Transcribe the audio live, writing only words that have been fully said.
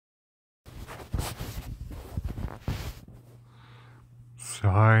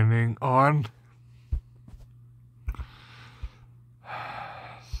signing on.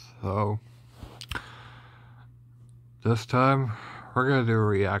 So, this time, we're gonna do a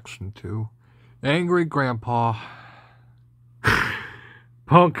reaction to Angry Grandpa.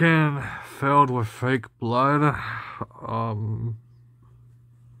 Pumpkin filled with fake blood.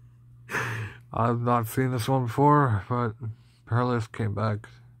 I've not seen this one before, but apparently this came back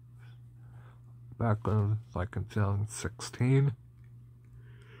in, like, in 2016.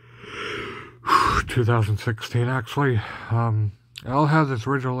 2016, actually. I'll have this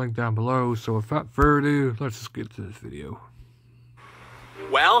original link down below, so without further ado, let's just get to this video.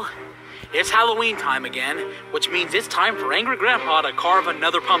 Well, it's Halloween time again, which means it's time for Angry Grandpa to carve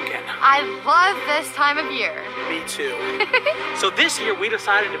another pumpkin. I love this time of year. Me too. So this year we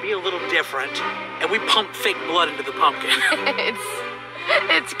decided to be a little different, and we pumped fake blood into the pumpkin.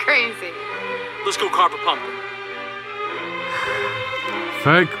 It's crazy. Let's go carve a pumpkin.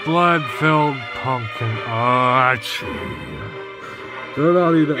 Fake blood filled pumpkin. Oh, gee. They're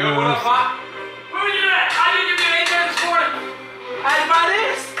not even Yo, what up, Pop? Where are you at? I didn't give you anything this morning. I had to buy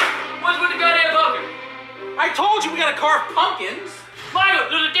this. What's with the goddamn pumpkin? I told you we gotta carve pumpkins.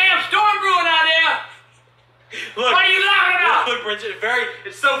 Michael, there's a damn storm brewing out there. Look, what are you laughing about? Look, Bridget,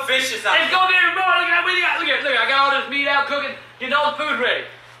 it's so vicious out there. Let's go get it, bro. Look at, I got all this meat out cooking, getting all the food ready.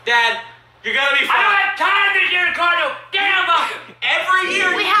 Dad, you're gonna be fine. I don't have time this year to carve no damn pumpkin. Every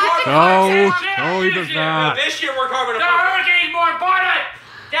year we have to carve no, he does not. This year we're carving a pumpkin. The hurricane's more important.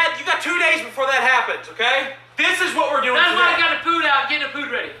 Dad, you got 2 days before that happens, okay? This is what we're doing today. That's why I got the food out, getting the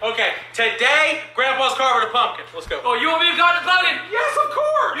food ready. Okay, today, Grandpa's carving a pumpkin. Let's go. Oh, you want me to carve the pumpkin? Yes, of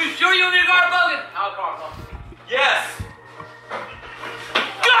course. You sure you want me to carve a pumpkin? I'll carve a pumpkin. Yes.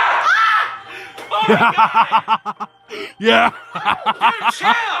 God! Oh my God! Yeah. Dude,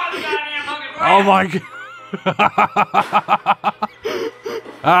 chill. Oh my God.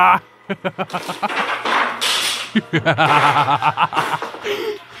 Ah. God!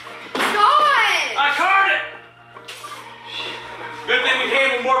 I carved it. Good thing we came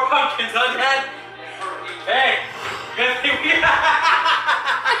with more pumpkins, huh, Dad? Hey, good thing we...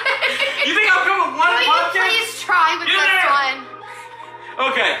 You think I'll come with one pumpkin? Please try with this one.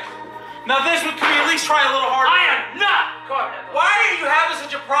 Okay. Now this one, can we at least try a little harder? I am not carving it. Why are you having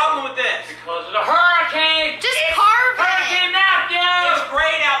such a problem with this? Because of the hurricane. Just carve it. Hurricane Matthew. It's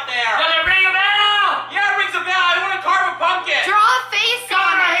great out there. Does it ring a bell? Yeah, it rings a bell. I want to carve a pumpkin. Draw a face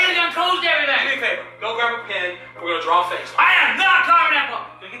on it. My hands unclosed everything. Do me a favor. Go grab a pen. We're going to draw a face. I am not carving that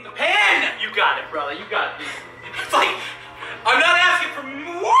pumpkin. Go get the pen. You got it, brother. You got it. It's like, I'm not asking for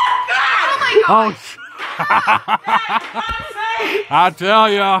more. God. Oh my God. I tell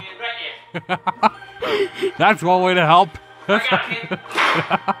ya. That's one way to help. Just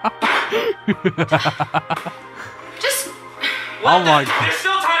oh my God. There's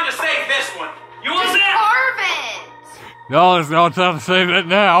still time to save this one. You want Just that? carve it. No, there's no time to save it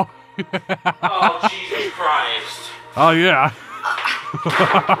now. Oh, Jesus Christ. Oh, yeah.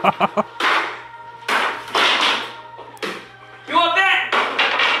 You want that?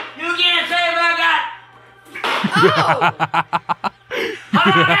 You can't save what I got. Oh.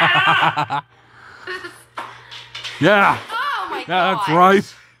 Yeah. Oh my God. Yeah, that's right.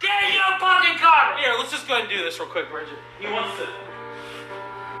 Get your fucking carver. Here, let's just go ahead and do this real quick, Bridget. He wants to.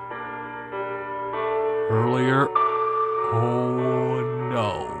 Earlier. Oh no.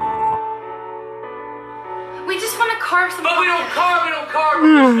 We just want to carve some. But we don't carve.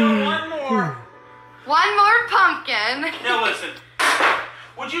 There's still one more. One more pumpkin. Now listen.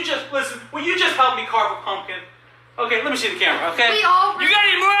 Would you just help me carve a pumpkin? Okay, let me see the camera, okay? We all. You got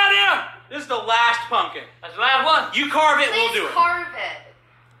any more out there? This is the last pumpkin. That's the last one? You carve it, we'll do it. Carve it.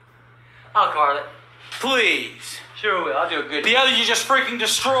 I'll carve it. Please. Sure will. I'll do a good job. The other you just freaking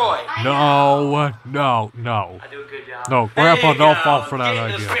destroyed. No. I do a good job. No, Grandpa, don't fall for that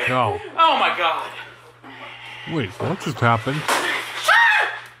idea. No. Oh my God. Wait, what just happened?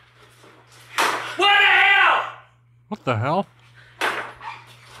 What the hell? What the hell?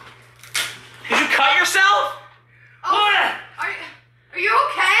 Did you cut yourself? Oh, What? are you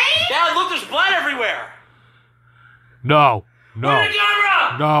okay? Dad, look, there's blood everywhere. No. Where'd it come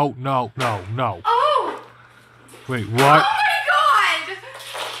from? No. Oh. Wait, what?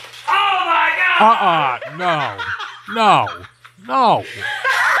 Oh my God. Oh my God. No. What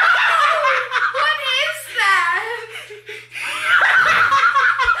is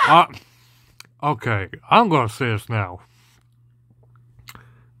that? Okay, I'm gonna say this now.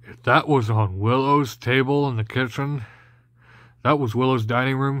 If that was on Willow's table in the kitchen, that was Willow's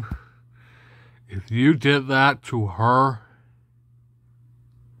dining room. If you did that to her,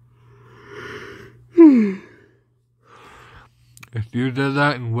 If you did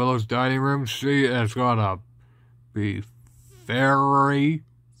that in Willow's dining room, she is gonna be very,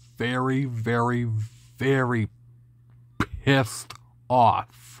 very, very, very pissed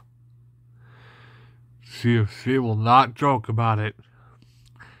off. She will not joke about it.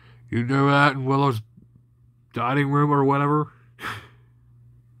 You do that in Willow's dining room or whatever,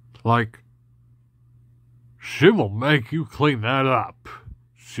 like, she will make you clean that up.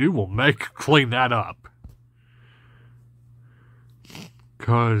 She will make you clean that up.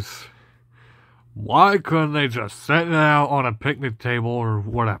 'Cause why couldn't they just set it out on a picnic table or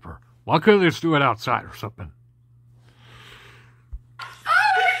whatever? Why couldn't they just do it outside or something?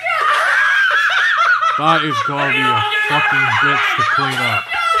 That is gonna be a fucking bitch to clean up.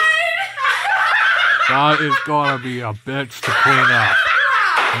 That is gonna be a bitch to clean up.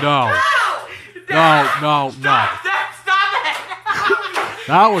 No. No. Stop it!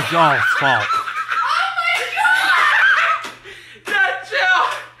 That was y'all's fault. Dad, chill!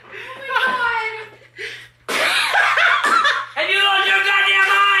 Have you lost your goddamn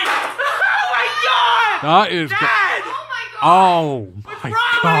mind? Oh my god! That is... Dad! Oh my What's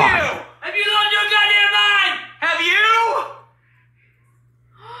wrong god. with you? Have you lost your goddamn mind? Have you?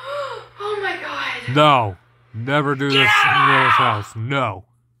 Oh my god. No. Never do this in Willow's house. No.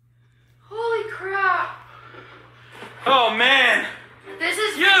 Holy crap. Oh man! This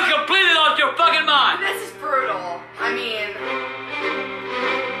is You completely lost your fucking mind! this is brutal. I mean,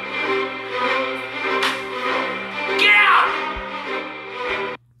 Get out!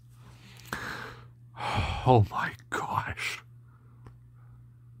 Oh my gosh.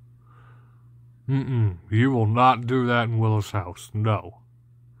 You will not do that in Willow's house. No.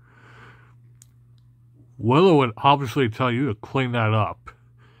 Willow would obviously tell you to clean that up.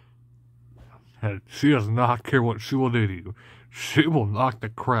 And she does not care what she will do to you. She will knock the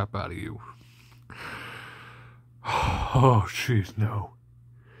crap out of you. Oh, jeez, no.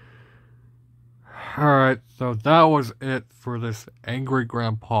 Alright, so that was it for this Angry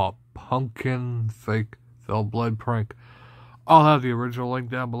Grandpa pumpkin fake fell blood prank. I'll have the original link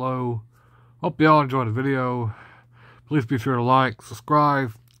down below. Hope y'all enjoyed the video. Please be sure to like,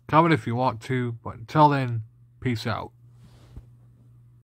 subscribe, comment if you want to. But until then, peace out.